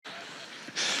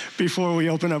before we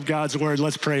open up God's word,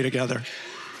 let's pray together.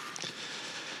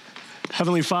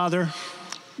 Heavenly Father,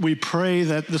 we pray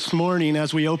that this morning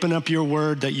as we open up your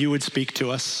word that you would speak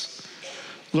to us.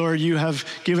 Lord, you have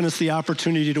given us the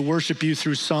opportunity to worship you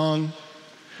through song,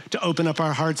 to open up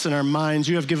our hearts and our minds.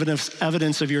 You have given us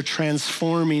evidence of your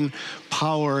transforming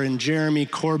power in Jeremy,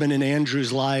 Corbin, and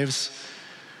Andrew's lives.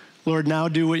 Lord, now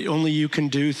do what only you can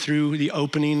do through the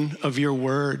opening of your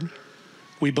word.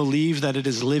 We believe that it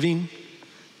is living,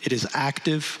 it is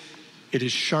active, it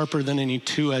is sharper than any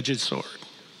two-edged sword.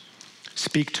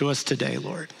 Speak to us today,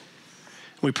 Lord.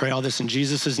 We pray all this in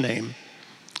Jesus' name.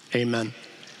 Amen.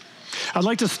 I'd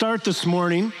like to start this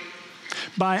morning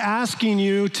by asking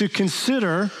you to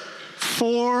consider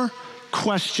 4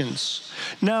 questions.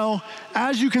 Now,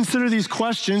 as you consider these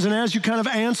questions and as you kind of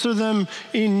answer them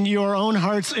in your own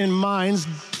hearts and minds,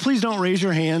 please don't raise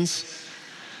your hands.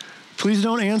 Please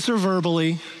don't answer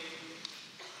verbally.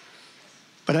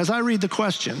 But as I read the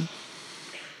question,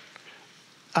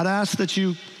 I'd ask that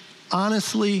you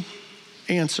honestly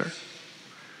answer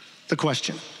the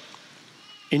question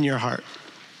in your heart.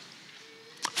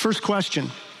 First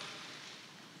question.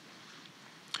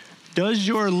 Does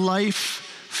your life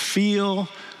feel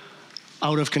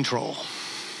out of control?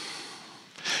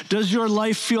 Does your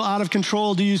life feel out of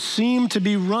control? Do you seem to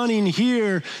be running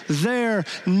here, there,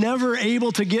 never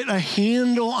able to get a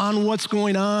handle on what's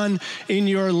going on in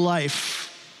your life?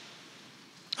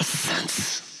 A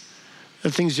sense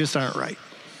that things just aren't right.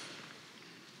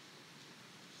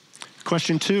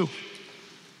 Question 2.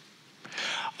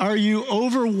 Are you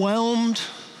overwhelmed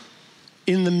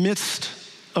in the midst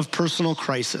of personal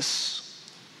crisis?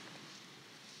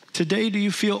 Today, do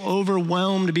you feel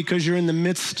overwhelmed because you're in the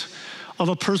midst of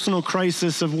a personal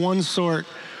crisis of one sort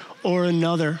or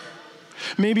another?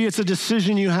 Maybe it's a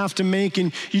decision you have to make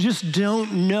and you just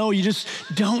don't know. You just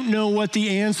don't know what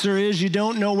the answer is. You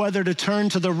don't know whether to turn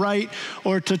to the right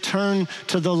or to turn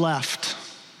to the left.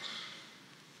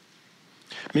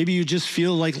 Maybe you just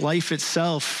feel like life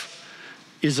itself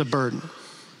is a burden.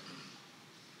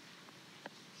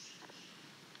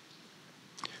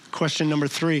 Question number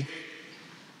 3.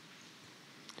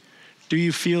 Do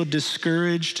you feel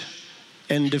discouraged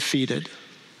and defeated?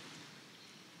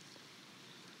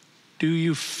 Do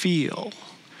you feel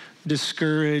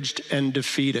discouraged and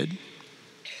defeated?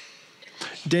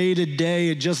 Day to day,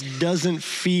 it just doesn't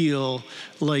feel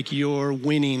like you're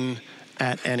winning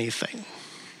at anything.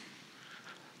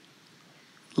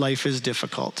 Life is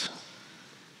difficult,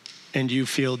 and you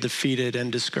feel defeated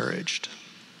and discouraged.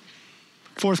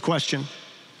 4th question.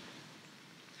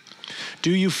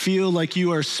 Do you feel like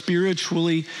you are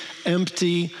spiritually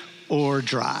empty or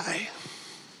dry?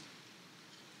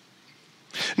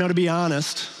 Now, to be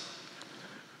honest,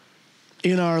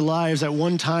 in our lives at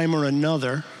one time or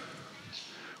another,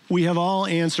 we have all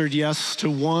answered yes to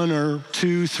 1 or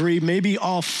 2, 3, maybe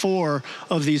all 4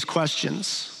 of these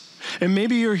questions. And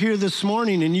maybe you're here this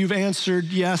morning and you've answered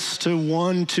yes to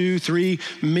 1, 2, 3,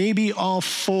 maybe all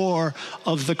 4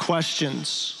 of the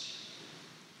questions.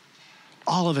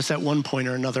 All of us at one point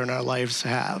or another in our lives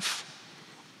have.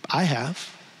 I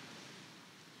have.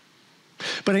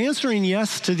 But answering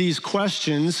yes to these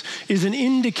questions is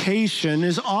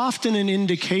often an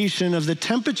indication of the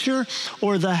temperature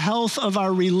or the health of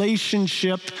our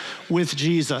relationship with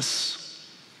Jesus.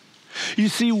 You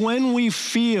see, when we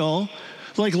feel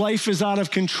like life is out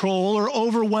of control or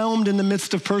overwhelmed in the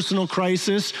midst of personal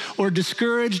crisis or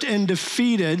discouraged and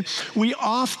defeated, we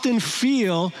often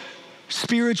feel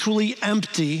spiritually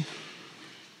empty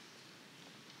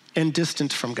and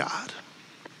distant from God.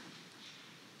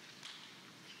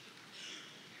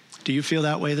 Do you feel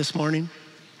that way this morning?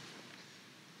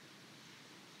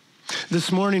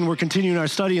 This morning, we're continuing our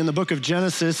study in the book of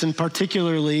Genesis, and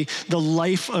particularly the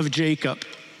life of Jacob.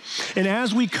 And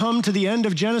as we come to the end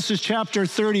of Genesis chapter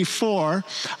 34,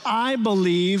 I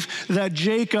believe that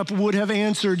Jacob would have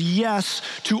answered yes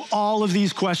to all of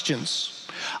these questions.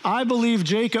 I believe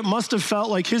Jacob must have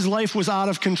felt like his life was out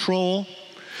of control,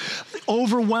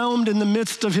 overwhelmed in the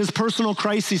midst of his personal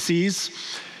crises,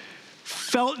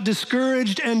 felt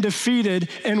discouraged and defeated,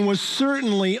 and was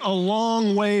certainly a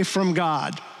long way from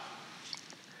God.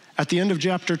 At the end of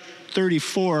chapter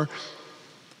 34,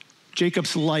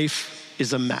 Jacob's life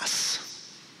is a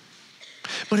mess.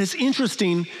 But it's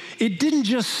interesting, it didn't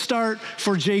just start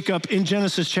for Jacob in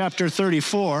Genesis chapter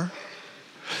 34.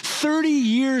 30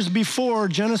 years before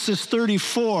Genesis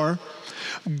 34,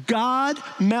 God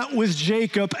met with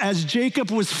Jacob as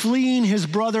Jacob was fleeing his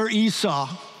brother Esau.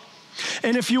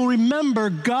 And if you'll remember,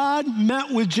 God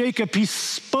met with Jacob. He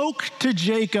spoke to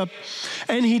Jacob,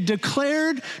 and he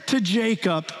declared to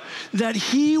Jacob that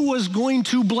he was going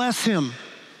to bless him.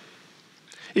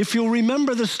 If you'll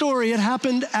remember the story, it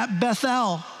happened at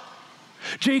Bethel.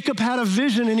 Jacob had a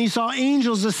vision and he saw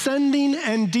angels ascending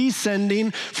and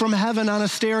descending from heaven on a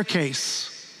staircase.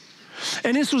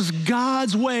 And this was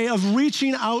God's way of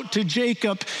reaching out to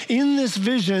Jacob in this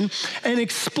vision and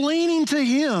explaining to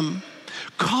him,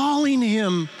 calling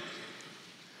him,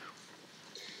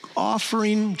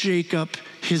 offering Jacob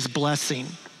his blessing.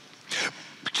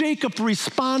 Jacob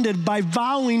responded by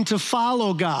vowing to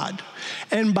follow God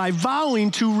and by vowing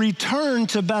to return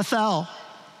to Bethel.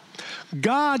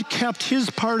 God kept his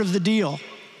part of the deal.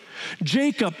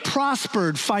 Jacob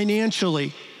prospered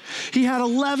financially. He had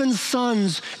 11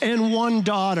 sons and 1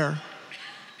 daughter.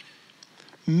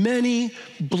 Many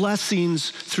blessings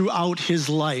throughout his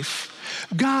life.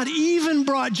 God even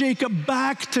brought Jacob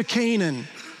back to Canaan.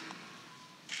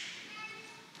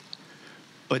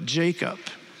 But Jacob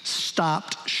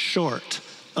stopped short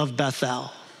of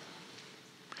Bethel.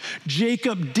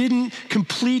 Jacob didn't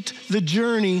complete the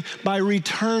journey by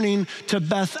returning to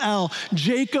Bethel.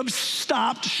 Jacob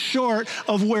stopped short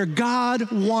of where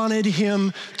God wanted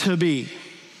him to be.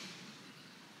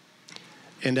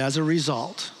 And as a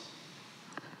result,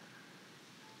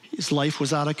 his life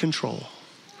was out of control.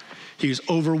 He was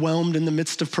overwhelmed in the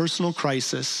midst of personal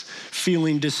crisis,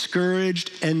 feeling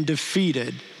discouraged and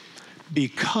defeated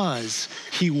because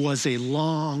he was a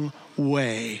long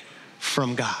way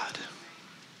from God.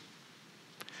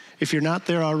 If you're not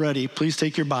there already, please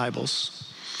take your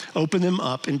Bibles, open them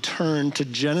up, and turn to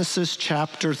Genesis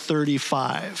chapter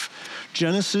 35.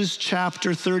 Genesis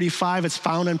chapter 35, it's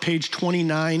found on page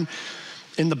 29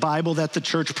 in the Bible that the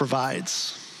church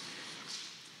provides.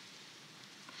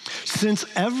 Since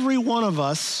every one of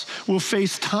us will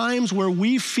face times where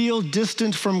we feel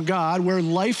distant from God, where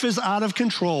life is out of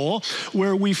control,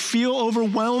 where we feel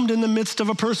overwhelmed in the midst of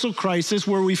a personal crisis,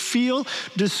 where we feel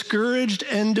discouraged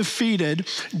and defeated,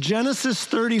 Genesis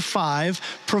 35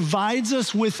 provides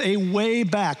us with a way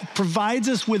back, provides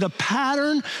us with a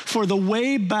pattern for the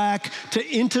way back to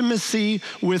intimacy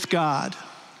with God.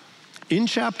 In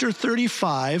chapter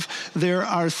 35, there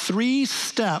are 3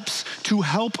 steps to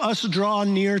help us draw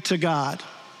near to God.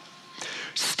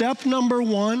 Step number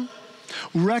 1,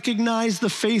 recognize the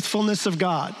faithfulness of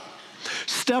God.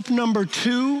 Step number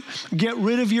 2, get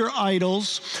rid of your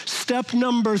idols. Step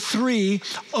number 3,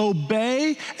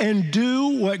 obey and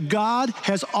do what God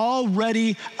has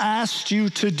already asked you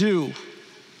to do.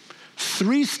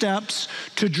 3 steps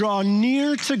to draw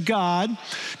near to God,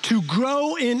 to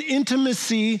grow in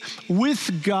intimacy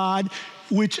with God,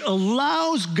 which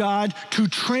allows God to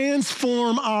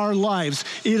transform our lives.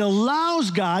 It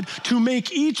allows God to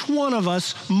make each one of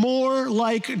us more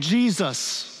like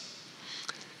Jesus.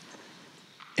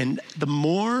 And the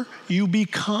more you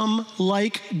become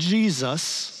like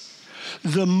Jesus,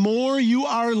 the more you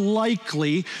are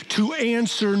likely to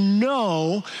answer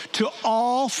no to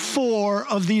all 4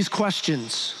 of these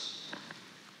questions.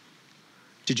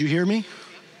 Did you hear me?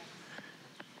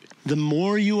 The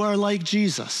more you are like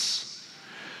Jesus,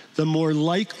 the more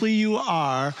likely you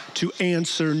are to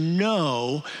answer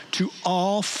no to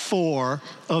all 4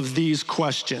 of these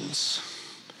questions.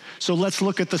 So let's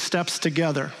look at the steps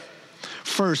together.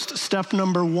 First, step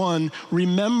number 1,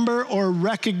 remember or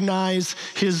recognize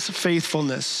his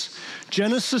faithfulness.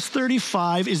 Genesis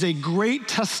 35 is a great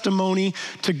testimony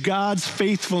to God's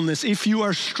faithfulness. If you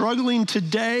are struggling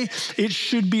today, it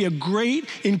should be a great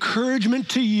encouragement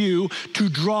to you to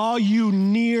draw you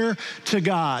near to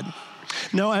God.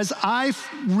 Now, as I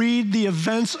read the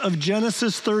events of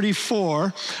Genesis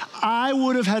 34, I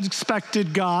would have had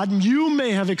expected God, you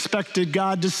may have expected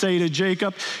God to say to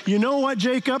Jacob, you know what,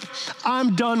 Jacob?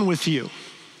 I'm done with you.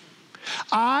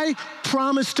 I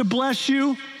promise to bless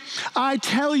you. I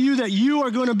tell you that you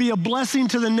are going to be a blessing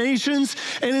to the nations,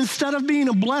 and instead of being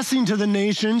a blessing to the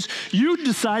nations, you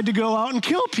decide to go out and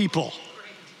kill people.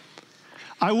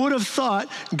 I would have thought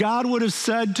God would have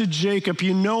said to Jacob,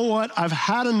 you know what, I've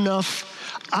had enough.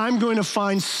 I'm going to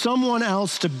find someone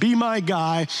else to be my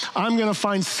guy. I'm going to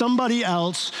find somebody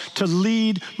else to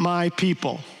lead my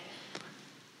people.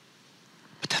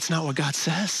 But that's not what God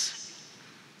says.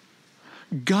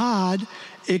 God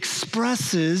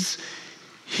expresses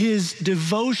his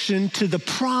devotion to the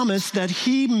promise that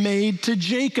he made to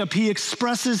Jacob. He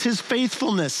expresses his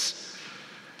faithfulness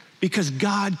because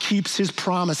God keeps his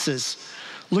promises.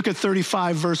 Look at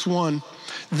 35, verse 1.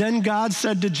 Then God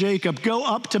said to Jacob, go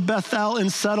up to Bethel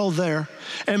and settle there,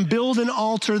 and build an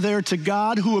altar there to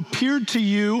God who appeared to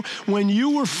you when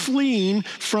you were fleeing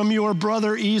from your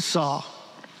brother Esau.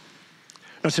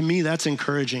 Now, to me, that's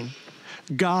encouraging.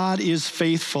 God is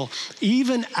faithful.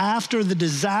 Even after the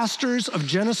disasters of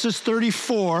Genesis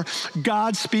 34,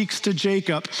 God speaks to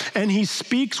Jacob, and he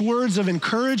speaks words of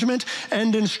encouragement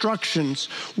and instructions,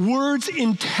 words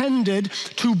intended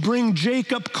to bring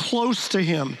Jacob close to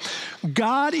him.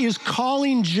 God is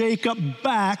calling Jacob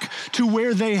back to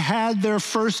where they had their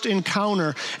first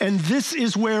encounter, and this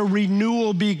is where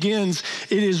renewal begins.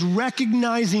 It is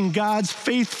recognizing God's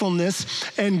faithfulness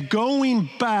and going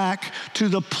back to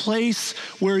the place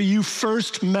where you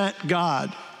first met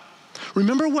God.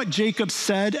 Remember what Jacob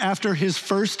said after his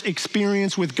first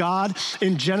experience with God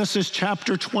in Genesis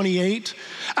chapter 28?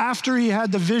 After he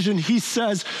had the vision,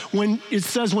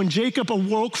 when Jacob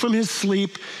awoke from his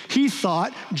sleep,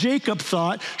 Jacob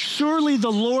thought, surely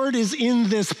the Lord is in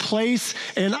this place,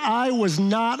 and I was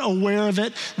not aware of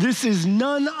it. This is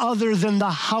none other than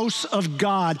the house of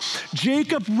God.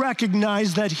 Jacob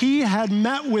recognized that he had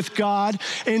met with God,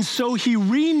 and so he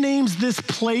renames this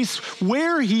place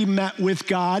where he met with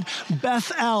God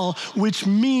Bethel, which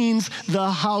means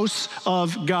the house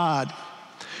of God.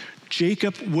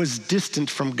 Jacob was distant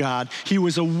from God. He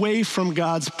was away from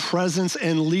God's presence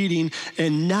and leading,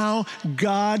 and now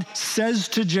God says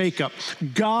to Jacob,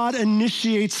 God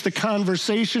initiates the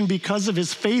conversation because of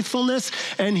his faithfulness,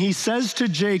 and he says to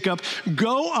Jacob,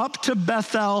 go up to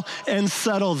Bethel and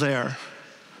settle there.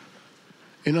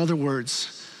 In other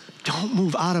words, don't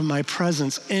move out of my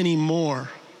presence anymore.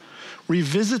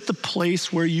 Revisit the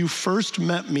place where you first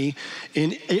met me,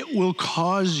 and it will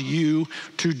cause you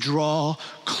to draw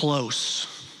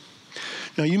close.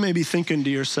 Now, you may be thinking to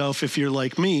yourself, if you're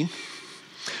like me,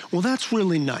 well, that's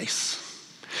really nice.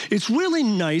 It's really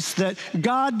nice that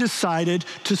God decided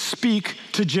to speak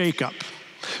to Jacob,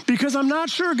 because I'm not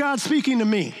sure God's speaking to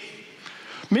me.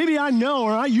 Maybe I know,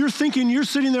 or you're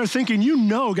sitting there thinking, you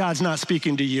know God's not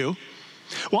speaking to you.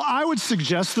 Well, I would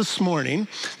suggest this morning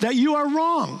that you are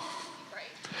wrong.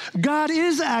 God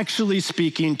is actually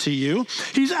speaking to you.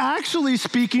 He's actually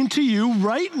speaking to you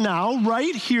right now,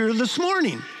 right here this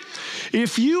morning.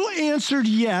 If you answered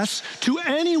yes to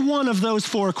any one of those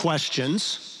 4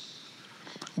 questions,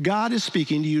 God is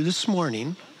speaking to you this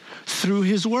morning through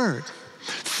his word,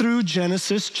 through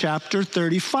Genesis chapter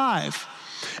 35.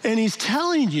 And he's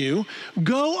telling you,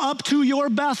 go up to your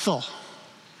Bethel.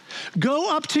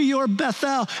 Go up to your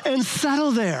Bethel and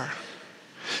settle there.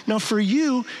 Now for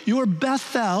you, your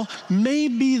Bethel may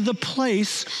be the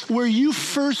place where you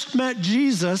first met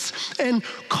Jesus and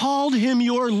called him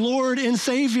your Lord and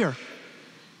Savior.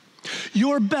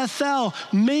 Your Bethel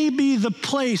may be the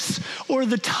place or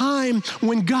the time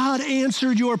when God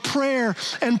answered your prayer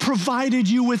and provided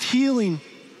you with healing.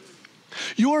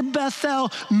 Your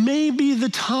Bethel may be the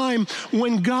time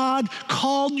when God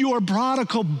called your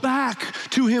prodigal back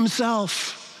to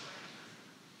himself.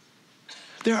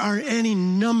 There are any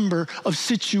number of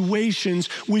situations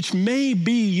which may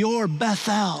be your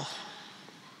Bethel.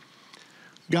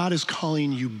 God is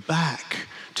calling you back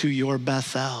to your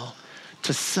Bethel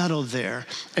to settle there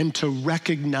and to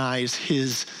recognize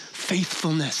his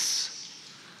faithfulness.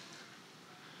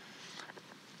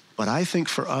 But I think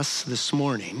for us this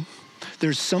morning,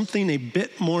 there's something a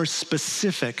bit more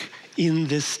specific in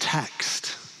this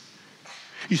text.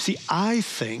 You see, I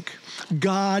think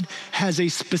God has a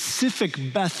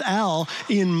specific Bethel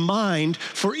in mind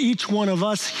for each one of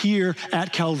us here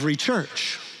at Calvary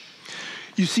Church.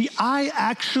 You see, I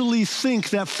actually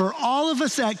think that for all of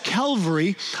us at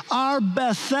Calvary, our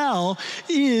Bethel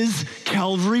is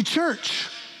Calvary Church.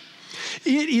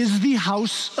 It is the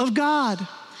house of God.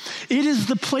 It is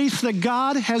the place that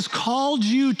God has called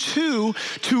you to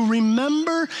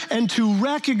remember and to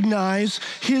recognize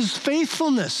his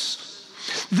faithfulness.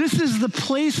 This is the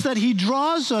place that he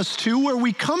draws us to, where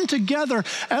we come together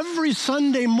every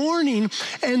Sunday morning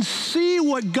and see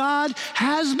what God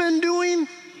has been doing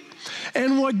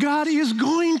and what God is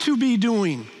going to be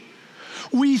doing.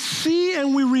 We see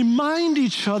and we remind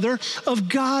each other of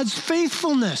God's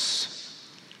faithfulness.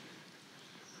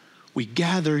 We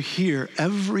gather here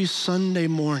every Sunday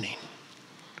morning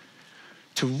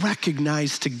to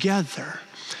recognize together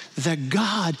that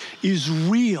God is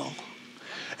real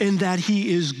and that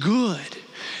he is good.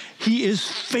 He is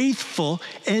faithful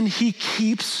and he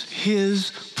keeps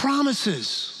his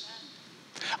promises.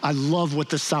 I love what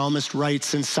the psalmist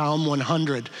writes in Psalm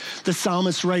 100. The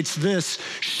psalmist writes this: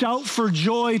 shout for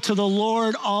joy to the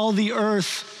Lord, all the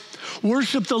earth.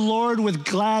 Worship the Lord with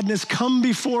gladness. Come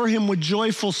before him with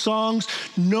joyful songs.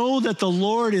 Know that the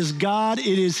Lord is God.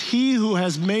 It is he who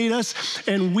has made us,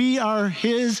 and we are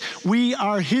his. We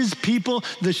are his people,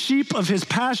 the sheep of his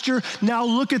pasture. Now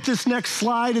look at this next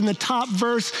slide in the top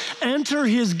verse. Enter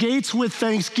his gates with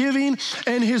thanksgiving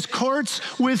and his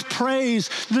courts with praise.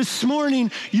 This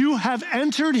morning, you have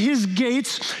entered his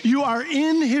gates. You are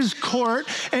in his court,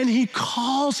 and he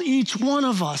calls each one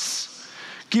of us.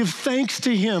 Give thanks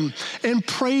to him and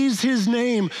praise his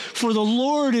name, for the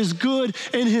Lord is good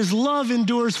and his love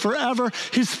endures forever.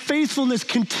 His faithfulness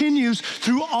continues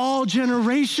through all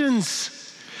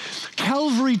generations.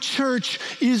 Calvary Church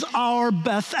is our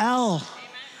Bethel.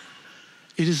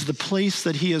 It is the place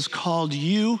that he has called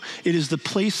you. It is the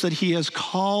place that he has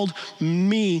called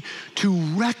me to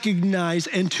recognize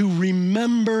and to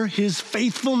remember his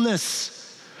faithfulness.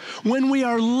 When we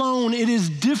are alone, it is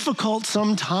difficult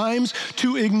sometimes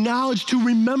to acknowledge, to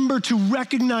remember, to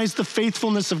recognize the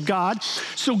faithfulness of God.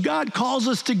 So God calls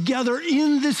us together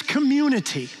in this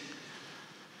community,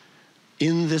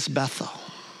 in this Bethel,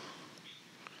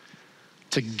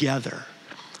 together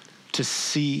to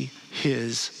see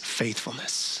his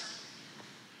faithfulness.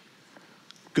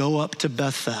 Go up to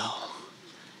Bethel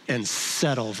and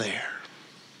settle there.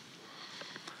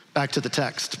 Back to the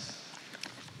text.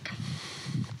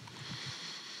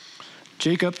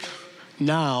 Jacob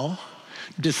now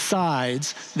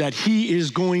decides that he is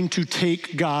going to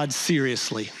take God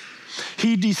seriously.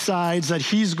 He decides that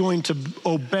he's going to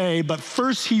obey, but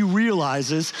first he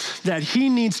realizes that he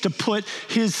needs to put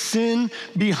his sin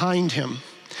behind him.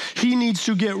 He needs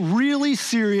to get really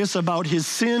serious about his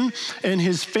sin and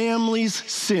his family's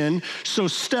sin. So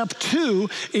step 2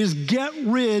 is get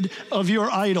rid of your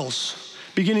idols.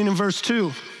 Beginning in verse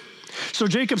 2. So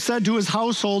Jacob said to his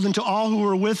household and to all who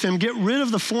were with him, get rid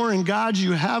of the foreign gods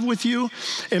you have with you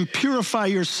and purify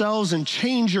yourselves and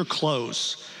change your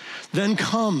clothes. Then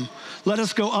come, let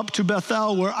us go up to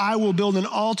Bethel, where I will build an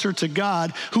altar to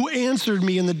God, who answered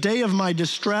me in the day of my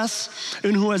distress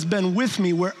and who has been with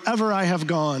me wherever I have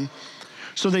gone.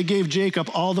 So they gave Jacob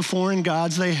all the foreign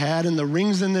gods they had and the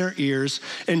rings in their ears,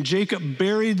 and Jacob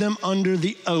buried them under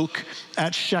the oak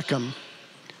at Shechem.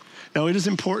 Now it is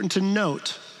important to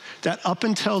note that up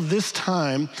until this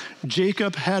time,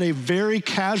 Jacob had a very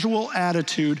casual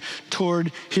attitude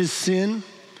toward his sin,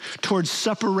 toward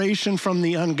separation from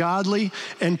the ungodly,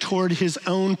 and toward his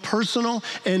own personal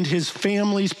and his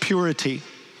family's purity.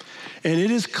 And it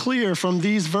is clear from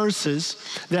these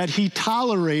verses that he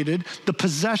tolerated the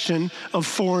possession of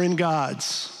foreign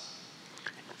gods.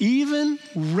 Even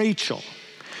Rachel,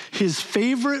 his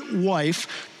favorite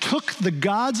wife, took the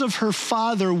gods of her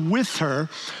father with her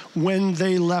when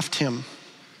they left him.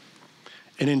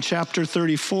 And in chapter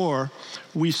 34,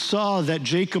 we saw that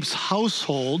Jacob's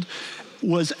household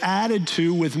was added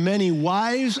to with many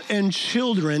wives and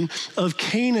children of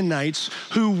Canaanites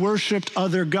who worshiped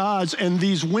other gods. And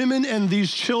these women and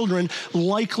these children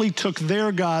likely took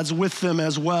their gods with them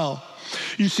as well.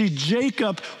 You see,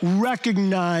 Jacob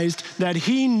recognized that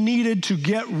he needed to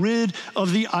get rid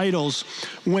of the idols.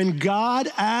 When God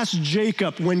asked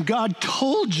Jacob, when God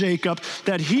told Jacob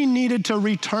that he needed to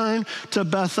return to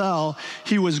Bethel,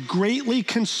 he was greatly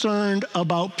concerned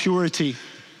about purity.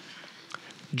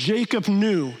 Jacob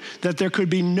knew that there could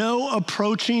be no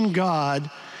approaching God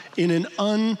in an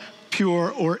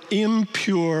unpure or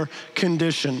impure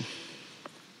condition.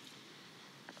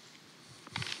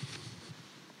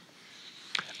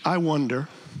 I wonder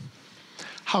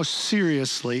how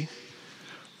seriously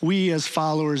we as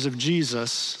followers of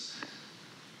Jesus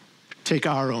take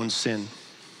our own sin.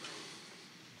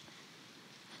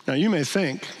 Now you may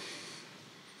think,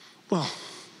 well,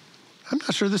 I'm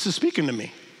not sure this is speaking to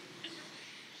me.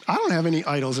 I don't have any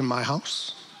idols in my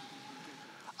house.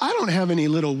 I don't have any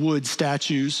little wood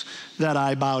statues that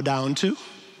I bow down to.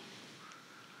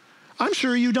 I'm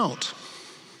sure you don't.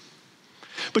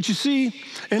 But you see,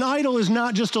 an idol is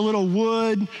not just a little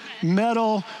wood,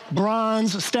 metal,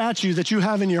 bronze statue that you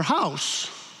have in your house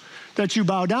that you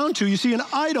bow down to. You see, an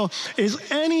idol is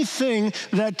anything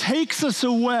that takes us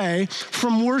away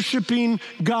from worshiping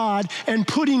God and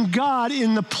putting God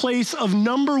in the place of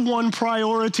number one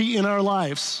priority in our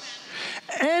lives.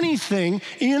 Anything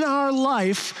in our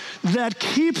life that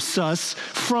keeps us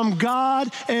from God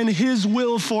and his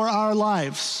will for our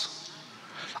lives.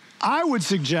 I would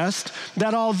suggest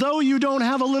that although you don't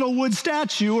have a little wood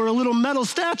statue or a little metal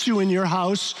statue in your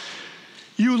house,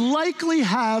 you likely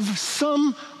have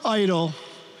some idol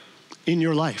in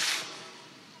your life.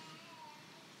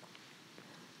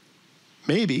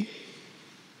 Maybe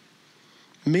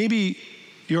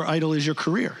your idol is your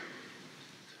career.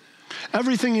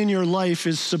 Everything in your life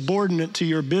is subordinate to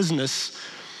your business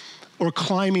or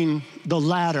climbing the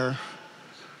ladder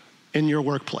in your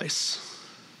workplace.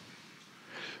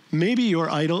 Maybe your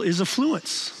idol is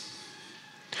affluence.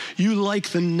 You like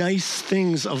the nice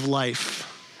things of life,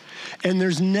 and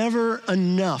there's never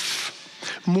enough.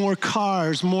 More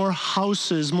cars, more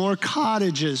houses, more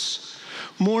cottages,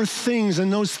 more things,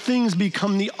 and those things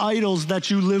become the idols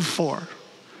that you live for.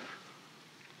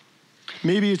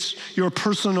 Maybe it's your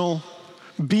personal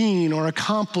being or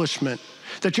accomplishment,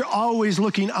 that you're always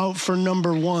looking out for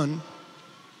number one.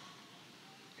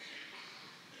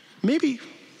 Maybe,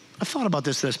 I thought about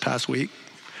this past week.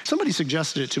 Somebody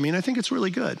suggested it to me, and I think it's really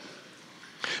good.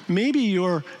 Maybe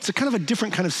it's a kind of a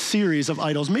different kind of series of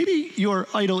idols. Maybe your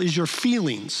idol is your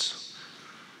feelings.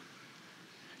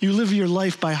 You live your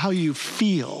life by how you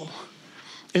feel,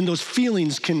 and those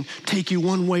feelings can take you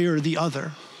one way or the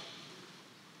other.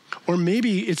 Or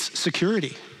maybe it's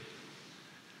security.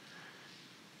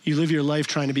 You live your life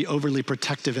trying to be overly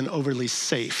protective and overly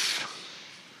safe.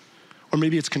 Or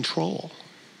maybe it's control.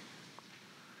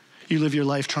 You live your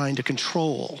life trying to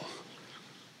control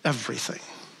everything.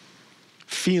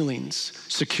 Feelings,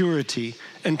 security,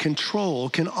 and control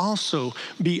can also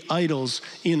be idols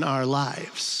in our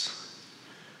lives.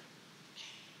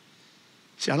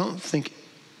 See, I don't think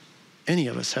any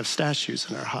of us have statues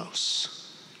in our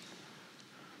house,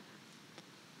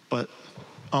 but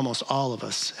almost all of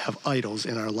us have idols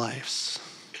in our lives.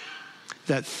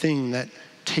 That thing that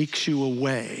takes you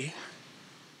away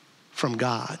from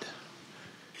God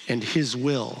and His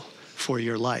will for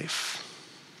your life.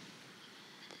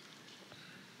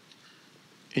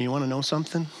 And you want to know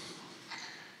something?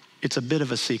 It's a bit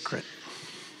of a secret.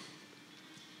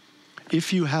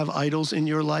 If you have idols in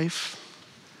your life,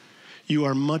 you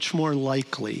are much more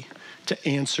likely to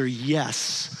answer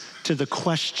yes to the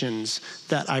questions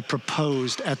that I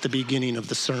proposed at the beginning of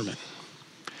the sermon.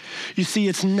 You see,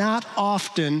 it's not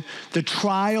often the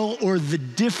trial or the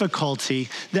difficulty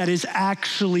that is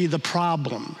actually the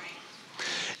problem.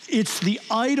 It's the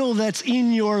idol that's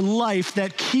in your life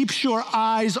that keeps your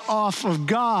eyes off of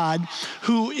God,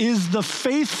 who is the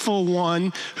faithful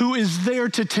one, who is there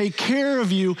to take care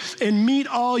of you and meet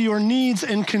all your needs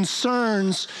and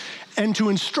concerns and to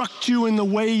instruct you in the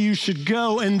way you should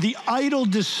go. And the idol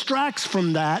distracts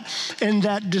from that, and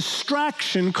that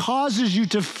distraction causes you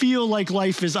to feel like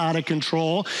life is out of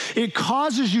control. It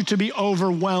causes you to be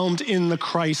overwhelmed in the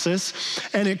crisis,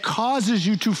 and it causes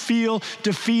you to feel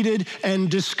defeated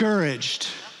and discouraged.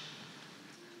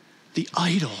 The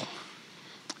idol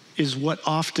is what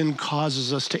often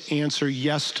causes us to answer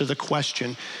yes to the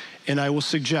question. And I will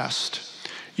suggest,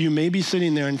 you may be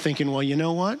sitting there and thinking, well, you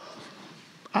know what?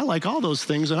 I like all those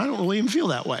things, and I don't really even feel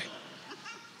that way.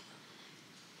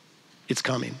 It's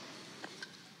coming.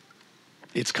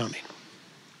 It's coming.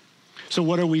 So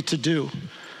what are we to do?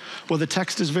 Well, the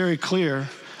text is very clear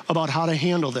about how to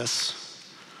handle this.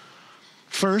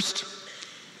 First,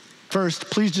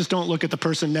 please just don't look at the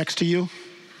person next to you.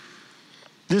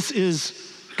 This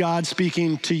is God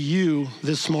speaking to you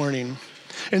this morning.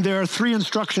 And there are 3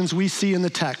 instructions we see in the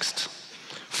text.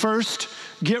 First,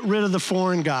 get rid of the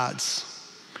foreign gods.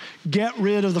 Get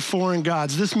rid of the foreign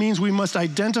gods. This means we must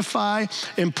identify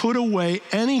and put away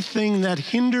anything that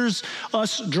hinders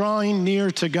us drawing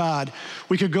near to God.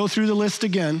 We could go through the list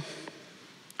again,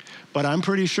 but I'm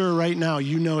pretty sure right now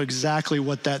you know exactly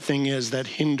what that thing is that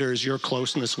hinders your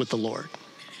closeness with the Lord.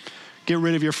 Get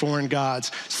rid of your foreign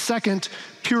gods. Second,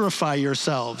 purify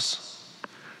yourselves.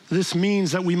 This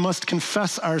means that we must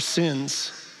confess our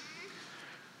sins.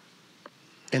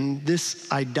 And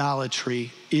this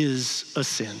idolatry is a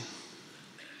sin.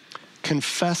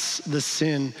 Confess the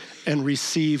sin and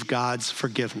receive God's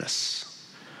forgiveness.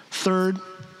 Third,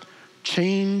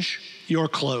 change your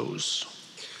clothes.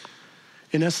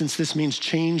 In essence, this means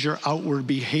change your outward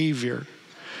behavior,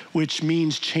 which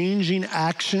means changing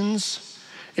actions,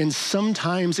 and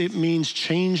sometimes it means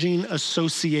changing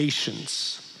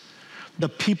associations, the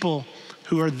people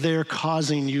who are there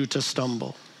causing you to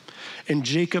stumble. And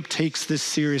Jacob takes this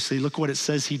seriously. Look what it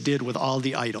says he did with all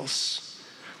the idols.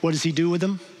 What does he do with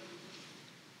them?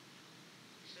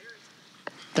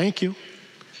 Thank you.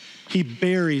 He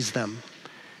buries them.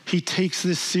 He takes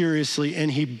this seriously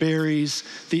and he buries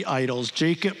the idols.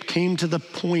 Jacob came to the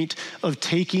point of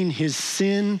taking his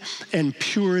sin and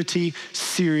purity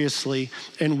seriously,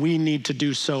 and we need to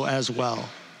do so as well.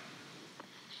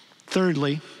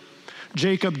 Thirdly,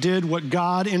 Jacob did what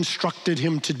God instructed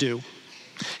him to do.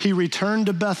 He returned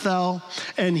to Bethel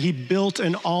and he built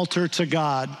an altar to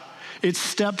God. It's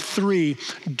step 3.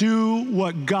 Do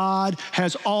what God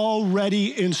has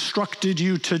already instructed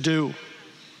you to do.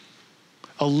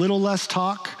 A little less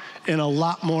talk and a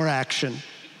lot more action.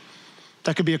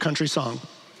 That could be a country song.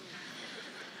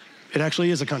 It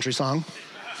actually is a country song,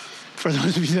 for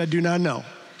those of you that do not know.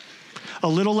 A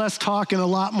little less talk and a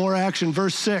lot more action.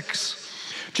 Verse 6.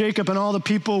 Jacob and all the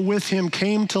people with him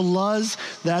came to Luz,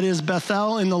 that is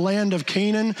Bethel, in the land of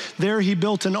Canaan. There he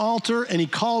built an altar, and he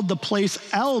called the place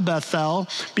El Bethel,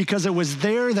 because it was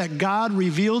there that God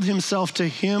revealed himself to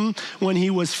him when he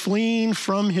was fleeing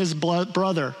from his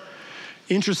brother.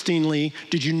 Interestingly,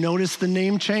 did you notice the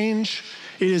name change?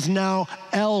 It is now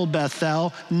El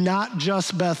Bethel, not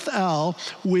just Bethel,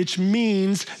 which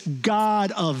means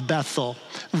God of Bethel,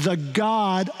 the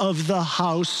God of the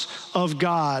house of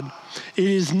God. It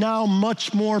is now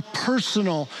much more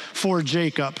personal for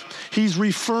Jacob. He's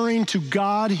referring to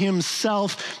God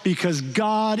himself because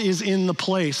God is in the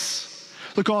place.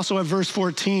 Look also at verse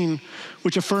 14,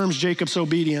 which affirms Jacob's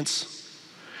obedience.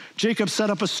 Jacob set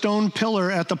up a stone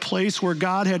pillar at the place where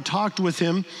God had talked with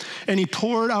him, and he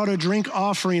poured out a drink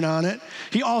offering on it.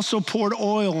 He also poured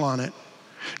oil on it.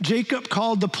 Jacob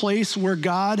called the place where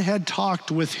God had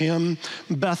talked with him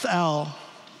Bethel.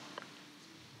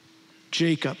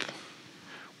 Jacob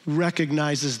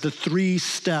recognizes the 3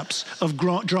 steps of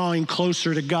drawing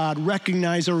closer to God,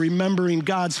 recognize or remembering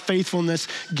God's faithfulness,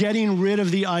 getting rid of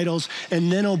the idols,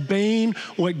 and then obeying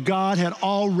what God had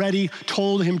already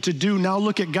told him to do. Now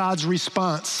look at God's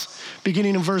response,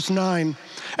 beginning in verse 9.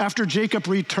 After Jacob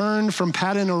returned from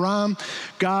Paddan Aram,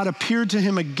 God appeared to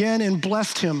him again and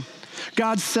blessed him.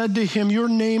 God said to him, "Your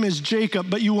name is Jacob,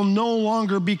 but you will no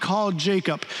longer be called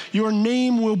Jacob. Your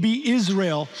name will be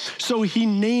Israel." So he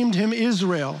named him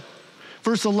Israel.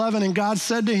 Verse 11, and God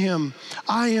said to him,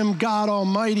 "I am God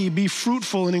Almighty. Be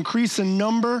fruitful and increase in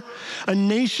number. A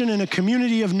nation and a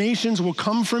community of nations will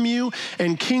come from you,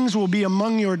 and kings will be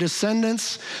among your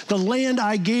descendants. The land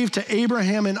I gave to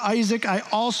Abraham and Isaac I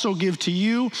also give to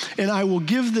you, and I will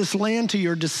give this land to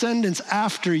your descendants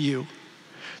after you."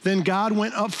 Then God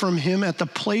went up from him at the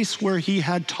place where he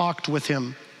had talked with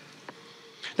him.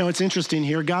 Now it's interesting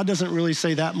here. God doesn't really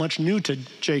say that much new to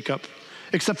Jacob,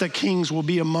 except that kings will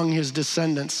be among his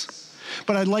descendants.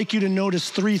 But I'd like you to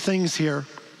notice 3 things here.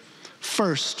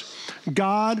 First,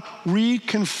 God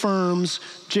reconfirms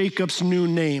Jacob's new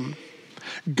name.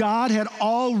 God had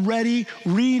already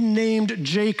renamed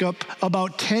Jacob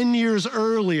about 10 years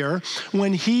earlier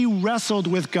when he wrestled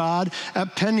with God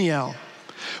at Peniel.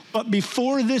 But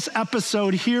before this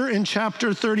episode here in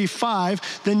chapter 35,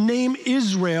 the name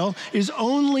Israel is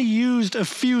only used a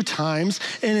few times,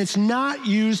 and it's not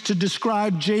used to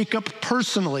describe Jacob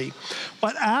personally.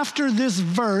 But after this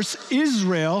verse,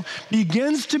 Israel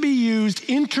begins to be used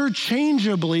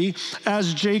interchangeably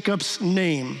as Jacob's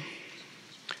name.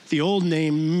 The old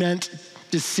name meant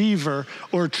deceiver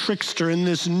or trickster, and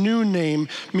this new name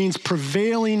means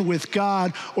prevailing with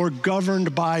God or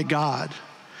governed by God.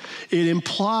 It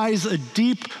implies a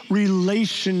deep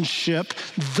relationship,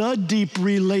 the deep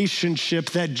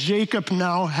relationship that Jacob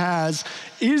now has,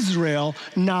 Israel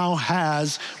now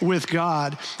has with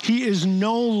God. He is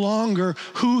no longer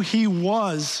who he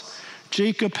was.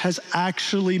 Jacob has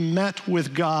actually met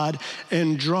with God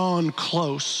and drawn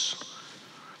close,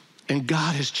 and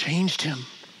God has changed him.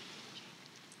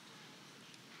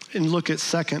 And look at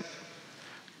second,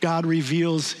 God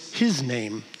reveals his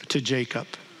name to Jacob.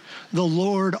 The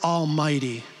Lord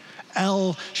Almighty,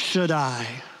 El Shaddai.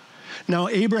 Now,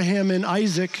 Abraham and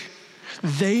Isaac,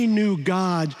 they knew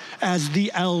God as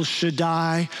the El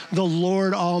Shaddai, the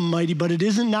Lord Almighty, but it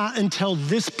isn't not until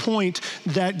this point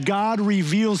that God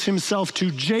reveals himself to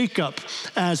Jacob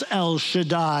as El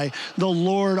Shaddai, the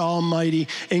Lord Almighty.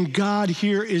 And God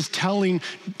here is telling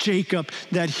Jacob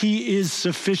that he is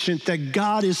sufficient, that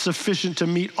God is sufficient to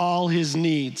meet all his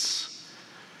needs.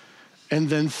 And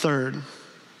then third,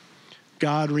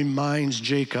 God reminds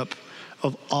Jacob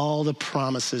of all the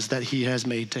promises that he has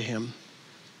made to him.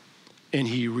 And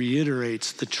he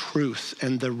reiterates the truth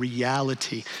and the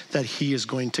reality that he is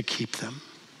going to keep them.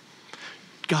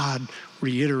 God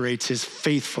reiterates his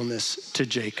faithfulness to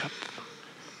Jacob.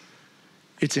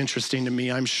 It's interesting to me,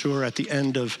 I'm sure at the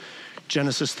end of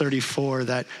Genesis 34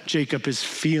 that Jacob is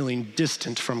feeling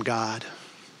distant from God.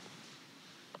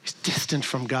 He's distant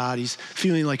from God. He's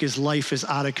feeling like his life is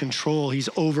out of control. He's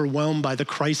overwhelmed by the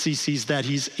crises that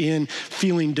he's in,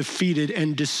 feeling defeated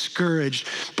and discouraged.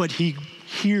 But he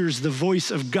hears the voice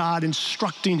of God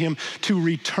instructing him to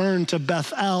return to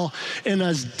Bethel. And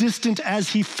as distant as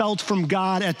he felt from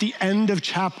God at the end of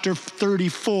chapter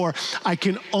 34, I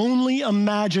can only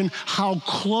imagine how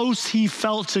close he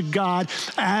felt to God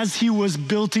as he was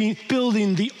building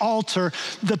the altar,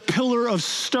 the pillar of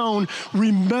stone,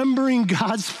 remembering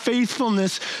God's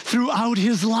faithfulness throughout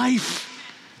his life.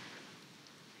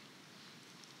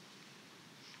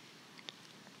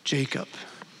 Jacob,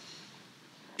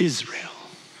 Israel,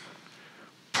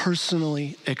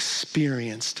 personally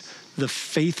experienced the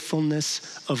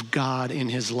faithfulness of God in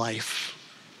his life.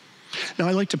 Now,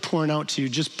 I'd like to point out to you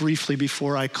just briefly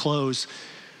before I close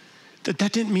that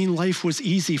didn't mean life was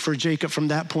easy for Jacob from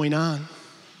that point on.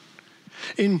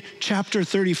 In chapter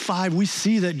 35, we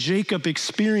see that Jacob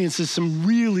experiences some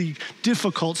really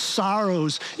difficult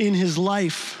sorrows in his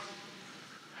life.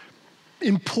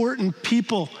 Important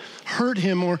people hurt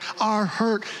him or are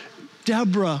hurt.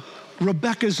 Deborah,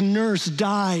 Rebekah's nurse,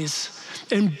 dies,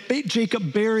 and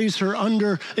Jacob buries her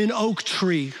under an oak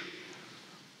tree.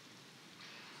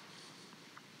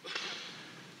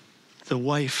 The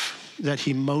wife that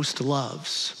he most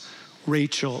loves,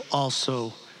 Rachel,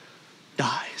 also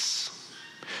dies.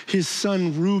 His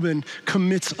son Reuben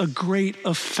commits a great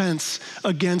offense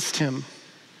against him.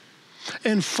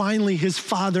 And finally, his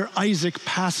father Isaac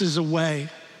passes away.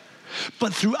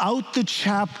 But throughout the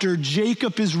chapter,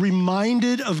 Jacob is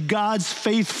reminded of God's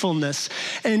faithfulness.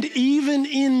 And even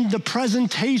in the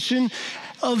presentation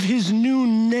of his new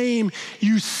name,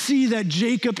 you see that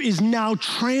Jacob is now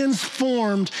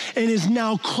transformed and is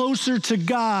now closer to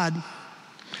God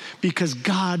because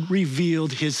God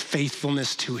revealed his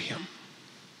faithfulness to him.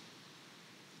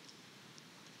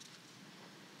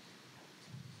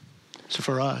 So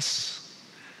for us,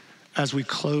 as we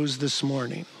close this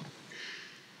morning,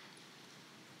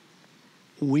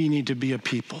 we need to be a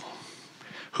people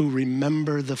who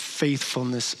remember the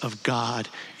faithfulness of God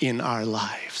in our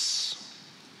lives.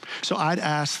 So I'd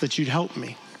ask that you'd help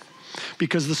me,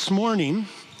 because this morning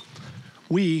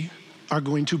we are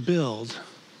going to build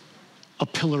a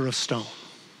pillar of stone.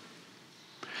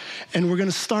 And we're going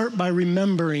to start by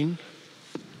remembering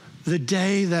the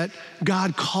day that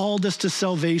God called us to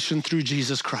salvation through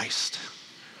Jesus Christ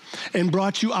and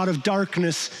brought you out of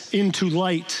darkness into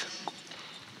light.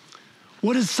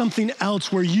 What is something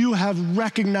else where you have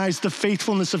recognized the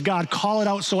faithfulness of God? Call it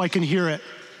out so I can hear it.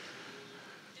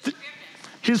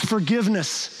 His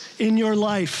forgiveness in your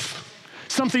life.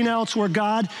 Something else where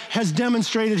God has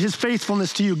demonstrated his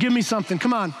faithfulness to you. Give me something,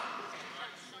 come on.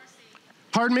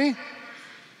 Pardon me?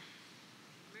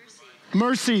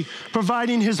 Mercy,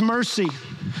 providing his mercy.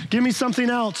 Give me something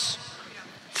else.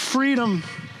 Freedom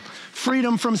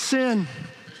from sin.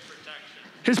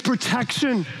 His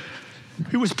protection.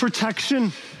 It was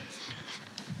protection.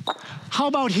 How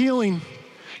about healing?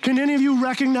 Can any of you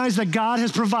recognize that God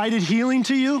has provided healing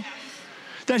to you?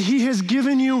 That he has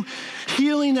given you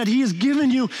healing, that he has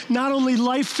given you not only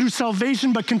life through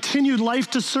salvation, but continued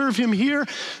life to serve him here.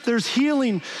 There's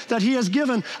healing that he has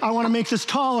given. I want to make this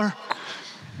taller.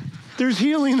 There's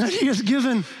healing that he has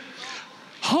given.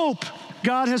 Hope.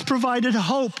 God has provided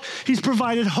hope. He's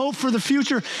provided hope for the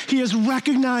future. He has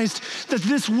recognized that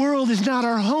this world is not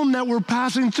our home, that we're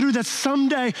passing through, that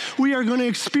someday we are going to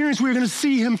experience, we're going to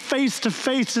see him face to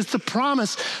face. It's the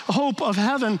promise, hope of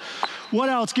heaven. What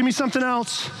else? Give me something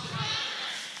else.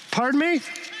 Pardon me?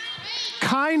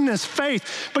 Kindness,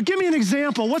 faith. But give me an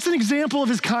example. What's an example of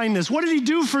his kindness? What did he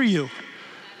do for you?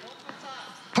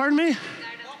 Pardon me?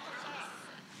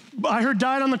 I heard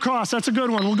died on the cross. That's a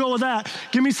good one. We'll go with that.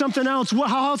 Give me something else.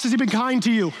 How else has he been kind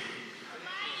to you?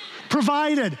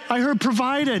 Provided. I heard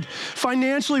provided.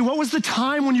 Financially, what was the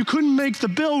time when you couldn't make the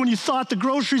bill, when you thought the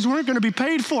groceries weren't going to be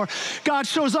paid for? God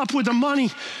shows up with the money,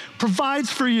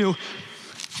 provides for you.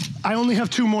 I only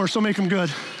have two more, so make them good.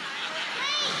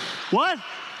 What?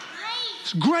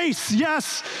 Grace,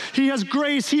 yes. He has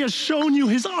grace. He has shown you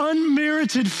his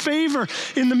unmerited favor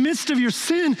in the midst of your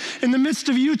sin, in the midst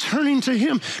of you turning to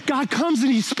him. God comes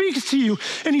and he speaks to you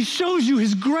and he shows you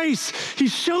his grace. He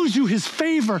shows you his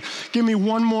favor. Give me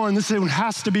one more, and this one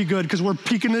has to be good because we're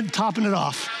peaking it, topping it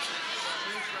off.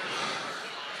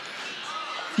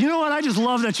 You know what? I just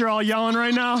love that you're all yelling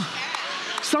right now.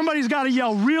 Somebody's got to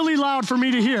yell really loud for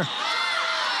me to hear.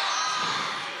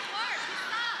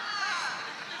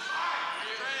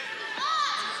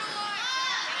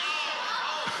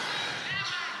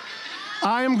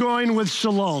 I am going with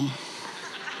shalom.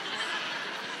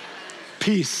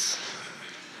 Peace.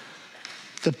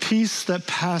 The peace that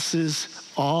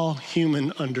passes all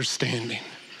human understanding.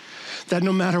 That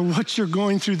no matter what you're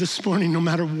going through this morning, no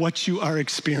matter what you are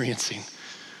experiencing,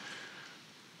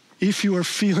 if you are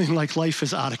feeling like life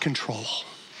is out of control,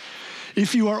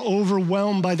 if you are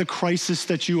overwhelmed by the crisis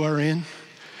that you are in,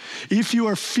 if you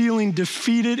are feeling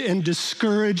defeated and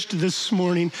discouraged this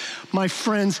morning, my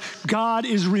friends, God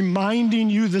is reminding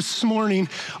you this morning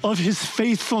of his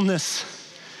faithfulness.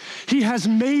 He has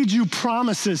made you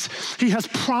promises. He has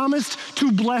promised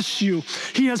to bless you.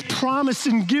 He has promised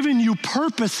and given you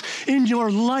purpose in your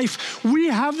life. We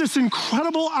have this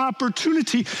incredible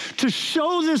opportunity to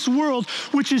show this world,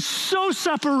 which is so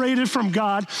separated from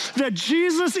God, that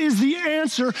Jesus is the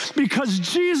answer because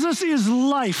Jesus is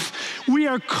life. We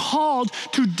are called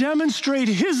to demonstrate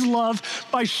his love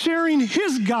by sharing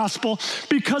his gospel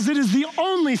because it is the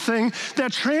only thing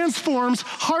that transforms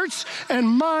hearts and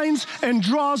minds and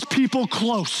draws people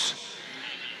close.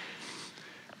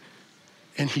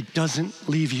 And he doesn't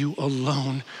leave you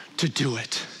alone to do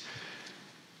it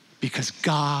because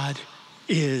God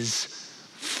is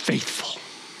faithful.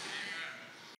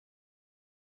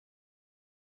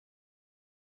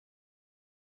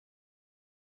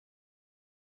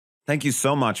 Thank you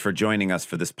so much for joining us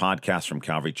for this podcast from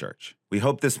Calvary Church. We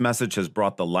hope this message has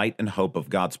brought the light and hope of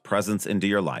God's presence into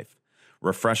your life,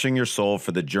 refreshing your soul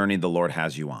for the journey the Lord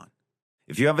has you on.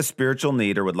 If you have a spiritual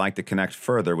need or would like to connect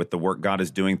further with the work God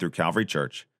is doing through Calvary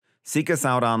Church, seek us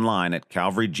out online at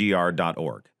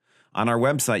calvarygr.org. On our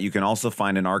website, you can also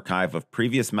find an archive of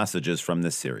previous messages from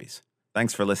this series.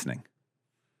 Thanks for listening.